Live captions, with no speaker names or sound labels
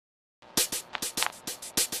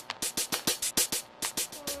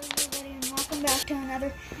back to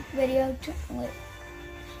another video.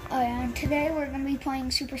 And today we're going to be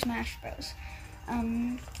playing Super Smash Bros.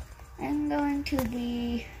 I'm going to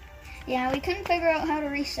be... Yeah, we couldn't figure out how to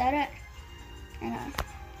reset it. And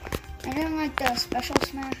I didn't like the special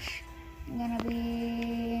smash. I'm going to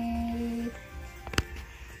be...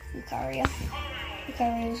 Lucario.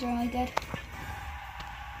 Lucario is really good.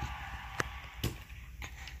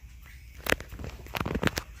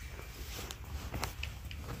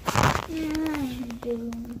 Yeah, I should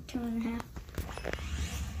do 2.5.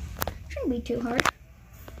 Shouldn't be too hard.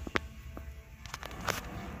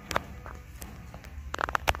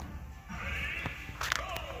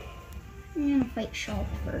 I'm gonna fight Shulk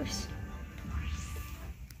first.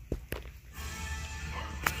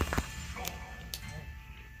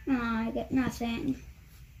 Oh, I get nothing.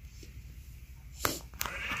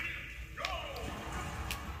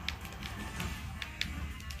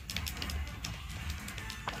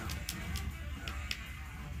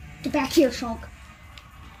 Get back here, Shulk.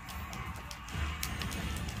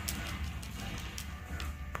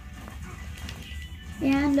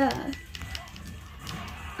 And,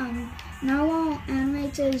 narwal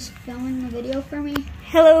animates is filming the video for me.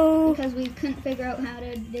 Hello. Because we couldn't figure out how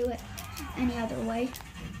to do it any other way.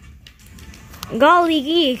 Golly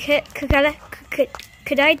gee, could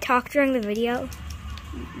I talk during the video?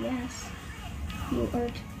 Yes.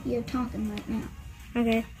 You're talking right now.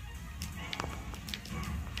 Okay.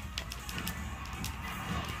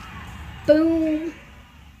 Boom!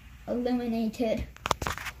 Eliminated.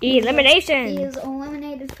 Elimination! He is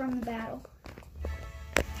eliminated from the battle.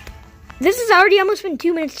 This has already almost been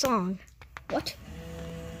 2 minutes long. What?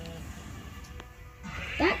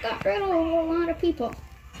 That got rid of a lot of people.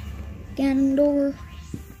 Ganondorf.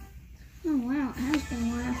 Oh wow, it has been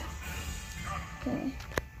a while. Okay.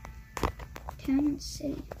 Town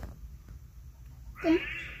City. Okay.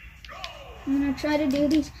 I'm gonna try to do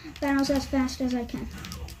these battles as fast as I can.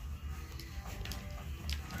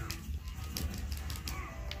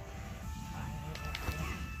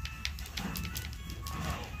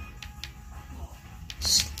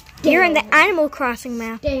 You're in the Animal Crossing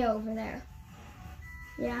map. Stay over there.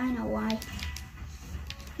 Yeah, I know why.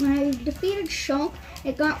 When I defeated Shulk,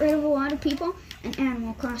 it got rid of a lot of people, and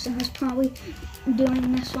Animal Crossing was probably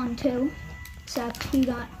doing this one too, except he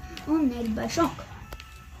got eliminated by Shulk.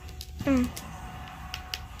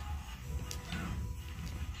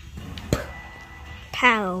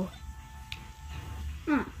 Pow.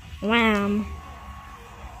 Huh. Wham.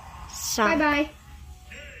 Bye bye.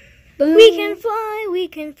 Boom. We can fly, we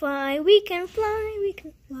can fly, we can fly, we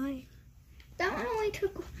can fly. That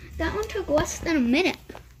one took less than a minute.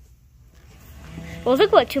 Well, it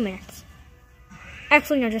took what, 2 minutes?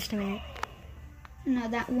 Actually, no, just a minute. No,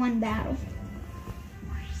 that one battle.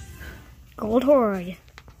 Gold Horde.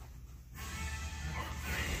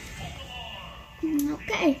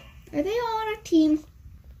 Okay. Are they all on a team?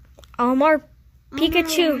 Our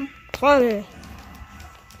Pikachu. Play.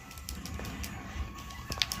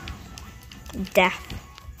 Death.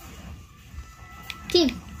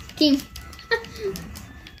 Team.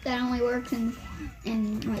 That only works in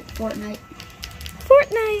like Fortnite.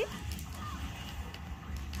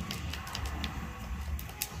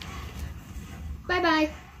 Bye bye.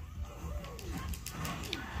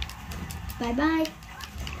 Bye bye.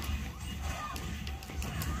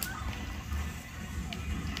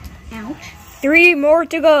 Ouch. 3 more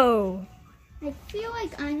to go. I feel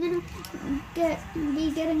like I'm gonna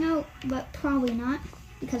be getting out, but probably not,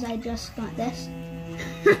 because I just got this.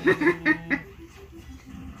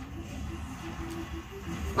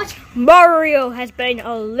 What? Mario has been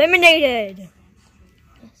eliminated.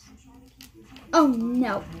 Yes. Oh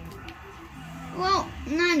no. Well,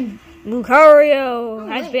 none. Lucario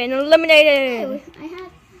has been eliminated. Hey, I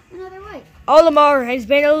had another life. Olimar has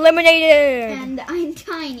been eliminated. And I'm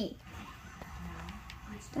tiny.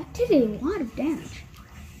 That did a lot of damage.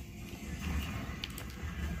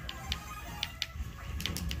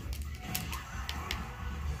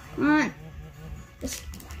 Come on.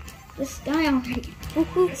 This guy already.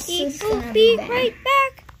 We'll be right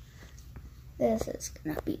back. This is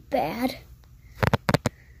gonna be bad.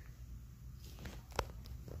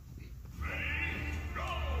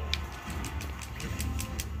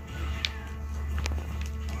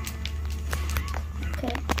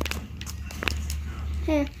 Okay.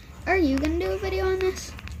 Hey, are you gonna do a video on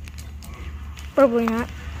this? Probably not.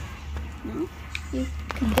 No? You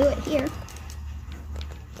can do it here.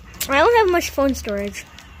 I don't have much phone storage.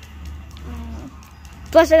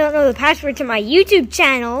 Plus, I don't know the password to my YouTube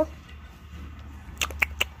channel.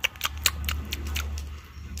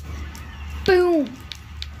 Boom.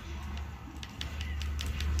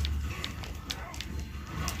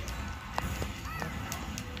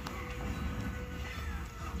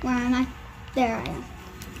 There I am.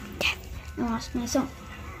 I lost myself.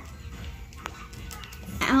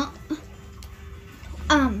 Ow.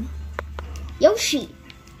 Yoshi.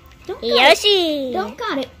 Yoshi! Don't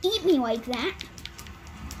gotta eat me like that.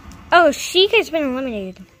 Oh, Sheik has been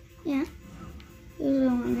eliminated. Yeah. He was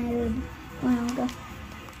eliminated a while ago.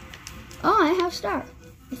 Oh, I have Star,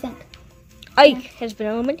 I think. Ike has been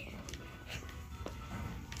eliminated.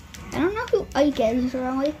 I don't know who Ike is,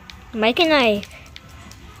 really. Mike and Ike.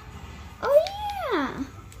 Oh, yeah.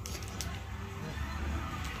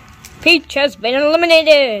 Peach has been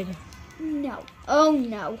eliminated. No. Oh,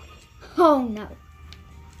 no. Oh, no.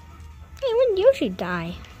 Hey, when did Yoshi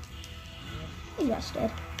die? He just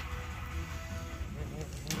did.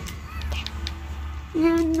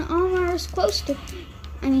 And Omar is close to...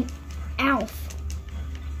 Alf.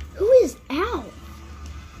 Who is Alf?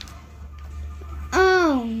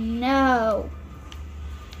 Oh, no.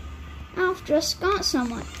 Alf just got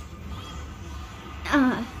someone.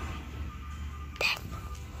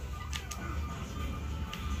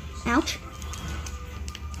 Ouch.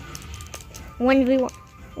 1v1.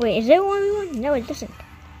 Wait, is it 1v1? No, it isn't.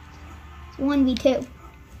 It's 1v2.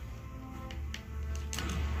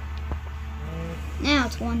 Now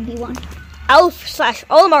it's 1v1.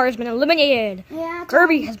 Alf/Olimar has been eliminated. Yeah,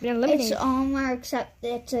 Kirby has been eliminated. It's Omar, except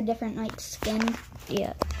it's a different, skin.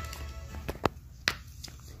 Yeah.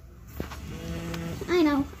 I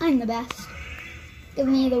know, I'm the best. Give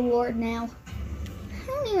me the award now. I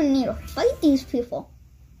don't even need to fight these people.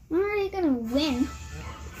 I'm already gonna win.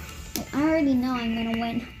 I already know I'm gonna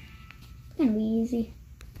win. It's gonna be easy.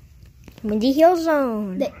 Windy Hill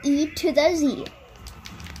Zone. The E to the Z.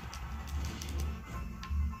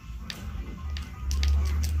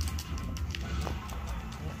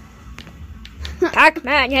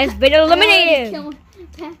 Pac-Man has been eliminated.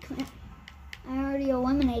 I already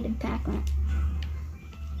eliminated Pac-Man.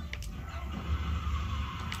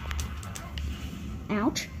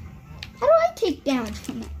 Ouch. How do I take damage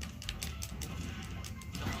from that?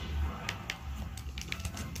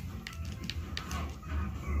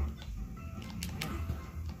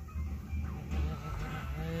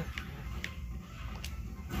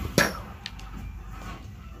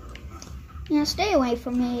 Yeah, stay away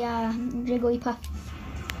from me, Jigglypuff.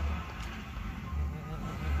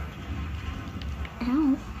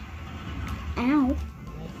 Ow. Ow.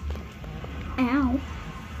 Ow.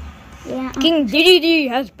 Yeah. King DDD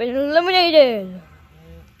has been eliminated.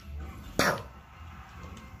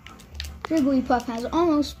 Jigglypuff has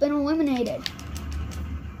almost been eliminated.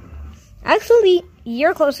 Actually,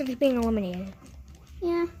 you're closer to being eliminated.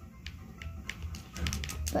 Yeah.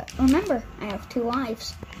 But remember, I have 2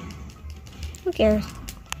 lives. Who cares?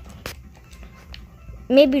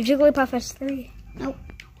 Maybe Jigglypuff has 3. Nope.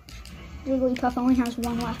 Jigglypuff only has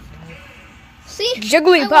 1 left. See?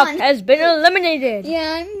 Jigglypuff has been eliminated.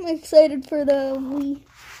 Yeah, I'm excited for the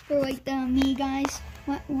me guys.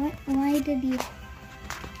 Why did you?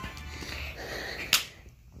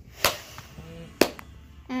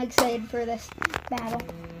 I'm excited for this battle.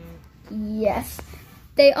 Yes.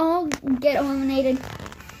 They all get eliminated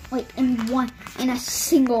in a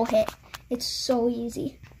single hit. It's so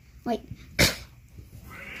easy.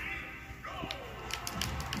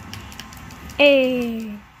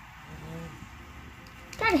 Hey.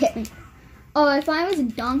 Try to hit me. Oh, if I was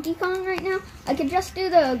Donkey Kong right now, I could just do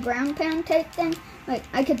the ground pound type thing.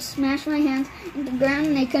 I could smash my hands into the ground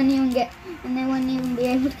and they wouldn't even be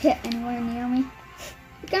able to get anywhere near me.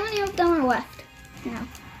 How many of them are left? Now.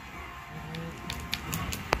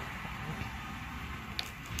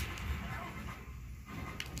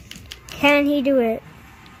 Can he do it?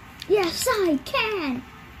 Yes, I can.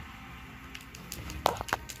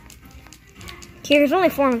 Okay, there's only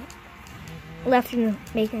 4 left in the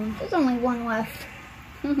making. There's only 1 left.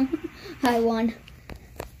 I won.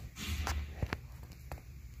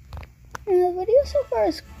 The video so far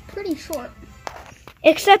is pretty short.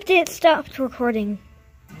 Except it stopped recording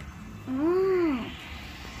Oh.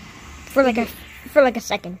 for like a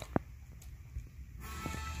second.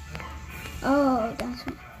 Oh, that's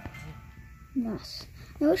what. Yes.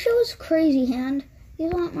 I wish it was Crazy Hand.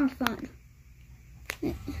 He's a lot more fun.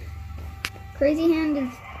 Crazy Hand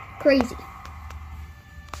is crazy.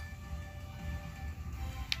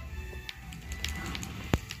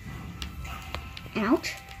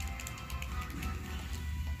 Ouch.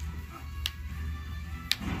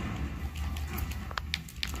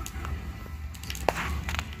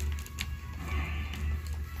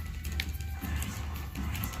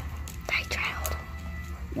 Die, child.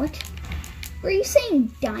 What? Were you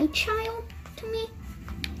saying die, child, to me?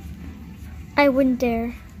 I wouldn't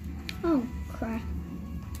dare. Oh, crap.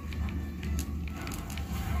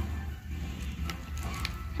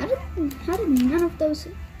 How did none of those...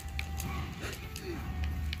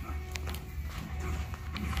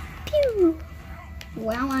 Pew!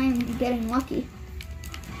 Wow, I am getting lucky.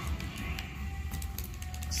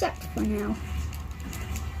 Except for now.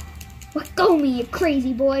 Let go of me, you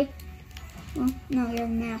crazy boy. Well, no, you're a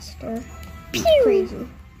master. Pew! Crazy.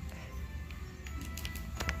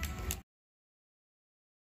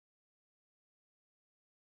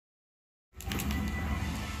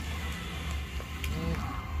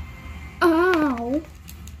 Ow!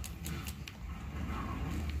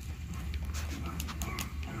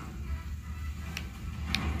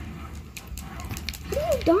 How do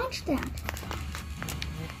you dodge that?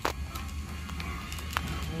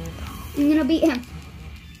 I'm gonna beat him.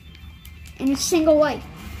 In a single wipe.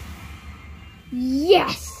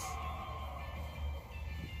 Yes!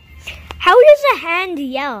 How does a hand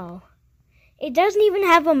yell? It doesn't even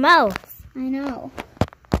have a mouth. I know.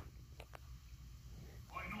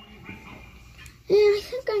 Yeah, I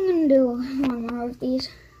think I'm gonna do one more of these.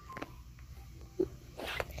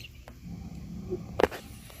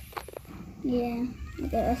 Yeah, I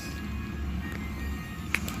guess.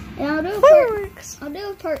 Yeah, I'll do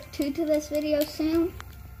a part 2 to this video soon.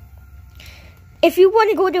 If you want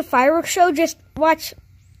to go to a fireworks show, just watch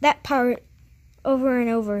that part over and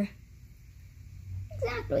over.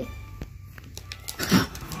 Exactly.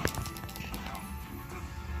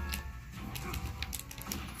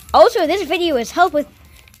 Also, this video is helped with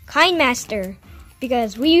KindMaster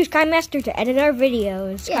because we use KindMaster to edit our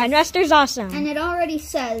videos. Yes. KindMaster's awesome. And it already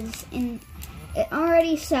says in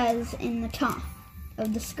the top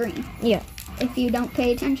of the screen. Yeah. If you don't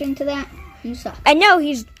pay attention to that, you suck. I know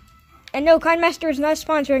KindMaster is not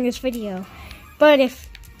sponsoring this video, but if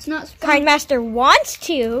It's not KindMaster wants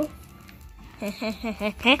to,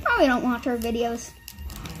 Probably don't watch our videos.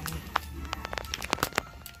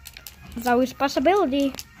 there's always a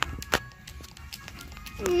possibility.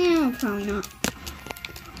 No, probably not.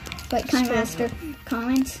 But KindMaster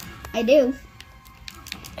comments, I do.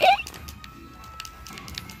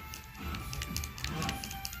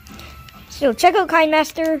 So check out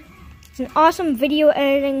KindMaster. It's an awesome video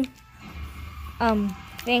editing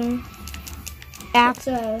thing app.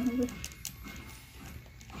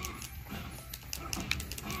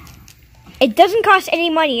 It doesn't cost any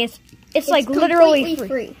money. It's like literally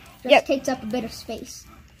free. Just Yep. takes up a bit of space.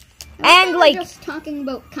 And we're like just talking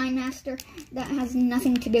about KindMaster, that has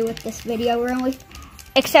nothing to do with this video, really.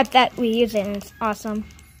 except that we use it and it's awesome.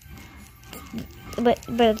 But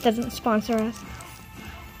it doesn't sponsor us.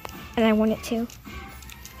 And I want it to.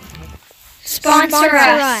 Sponsor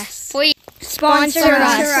us. Please. Sponsor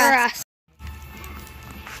us.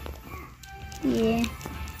 Yeah.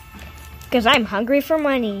 Because I'm hungry for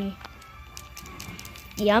money.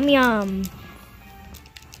 Yum yum.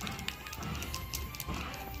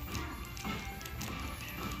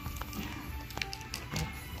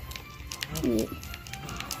 Yeah.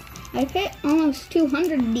 I've hit almost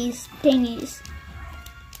 200 of these thingies.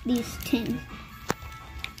 These tins.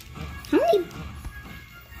 How many?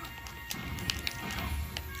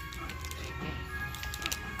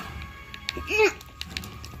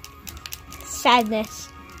 Sadness.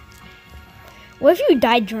 What if you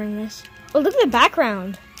died during this? Oh, look at the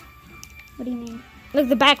background. What do you mean? Look at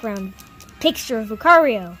the background. Picture of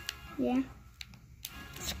Lucario. Yeah.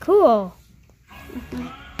 It's cool.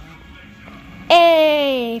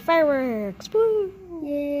 Hey, fireworks. Woo.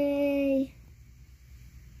 Yay.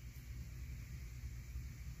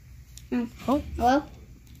 Oh. Hello?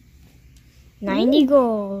 90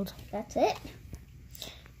 gold. That's it?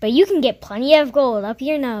 But you can get plenty of gold up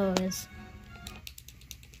your nose.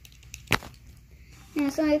 Yeah,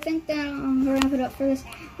 so I think that'll wrap it up for this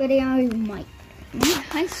video. My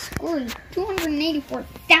high score is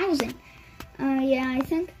 284,000. Yeah, I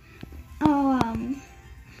think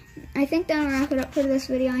that'll wrap it up for this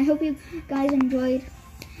video. I hope you guys enjoyed.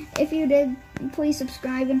 If you did, please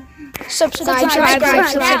subscribe and Subscribe.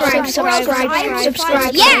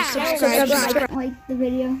 like the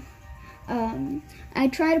video. I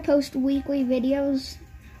try to post weekly videos.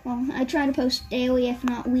 Well, I try to post daily, if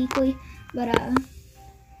not weekly. But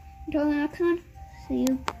until next time, see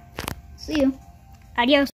you. Adios.